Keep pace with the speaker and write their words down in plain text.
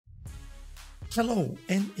Hello,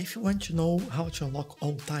 and if you want to know how to unlock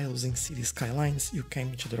all tiles in Cities Skylines, you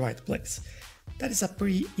came to the right place. That is a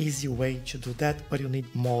pretty easy way to do that, but you need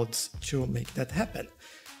mods to make that happen.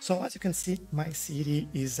 So as you can see, my city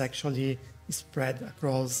is actually spread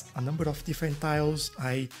across a number of different tiles.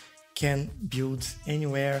 I can build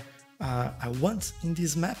anywhere I want in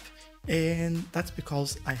this map, and that's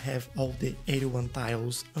because I have all the 81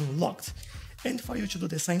 tiles unlocked. And for you to do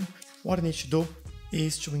the same, what I need to do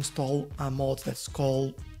is to install a mod that's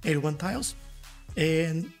called 81 tiles,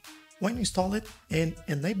 and when you install it and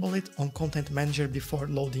enable it on Content Manager before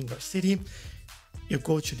loading your city, you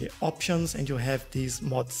go to the options and you have these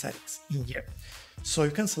mod settings in here. So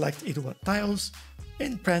you can select 81 tiles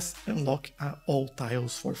and press unlock all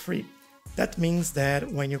tiles for free. That means that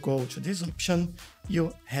when you go to this option,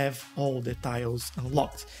 you have all the tiles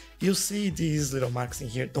unlocked. You see these little marks in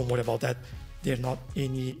here, don't worry about that. There are not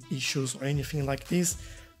any issues or anything like this,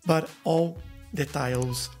 but all the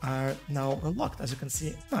tiles are now unlocked. As you can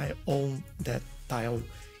see, I own that tile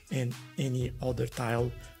and any other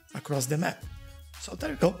tile across the map. So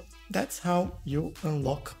there you go. That's how you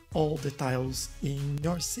unlock all the tiles in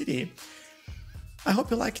your city. I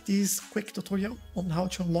hope you liked this quick tutorial on how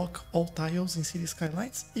to unlock all tiles in Cities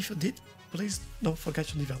Skylines. If you did, please don't forget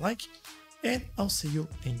to leave a like, and I'll see you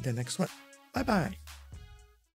in the next one. Bye bye!